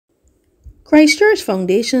Christchurch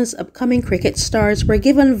Foundation's upcoming cricket stars were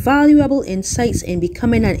given valuable insights in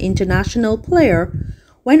becoming an international player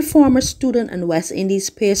when former student and West Indies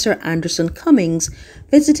pacer Anderson Cummins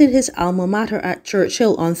visited his alma mater at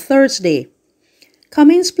Churchill on Thursday.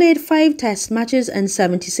 Cummins played 5 test matches and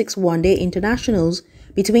 76 one-day internationals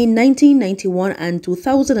between 1991 and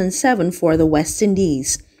 2007 for the West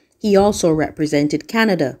Indies. He also represented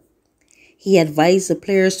Canada. He advised the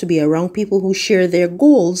players to be around people who share their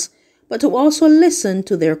goals, but to also listen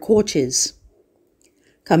to their coaches.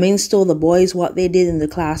 Cummins told the boys what they did in the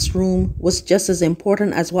classroom was just as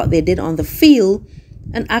important as what they did on the field,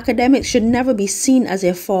 and academics should never be seen as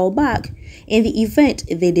a fallback in the event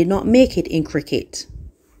they did not make it in cricket.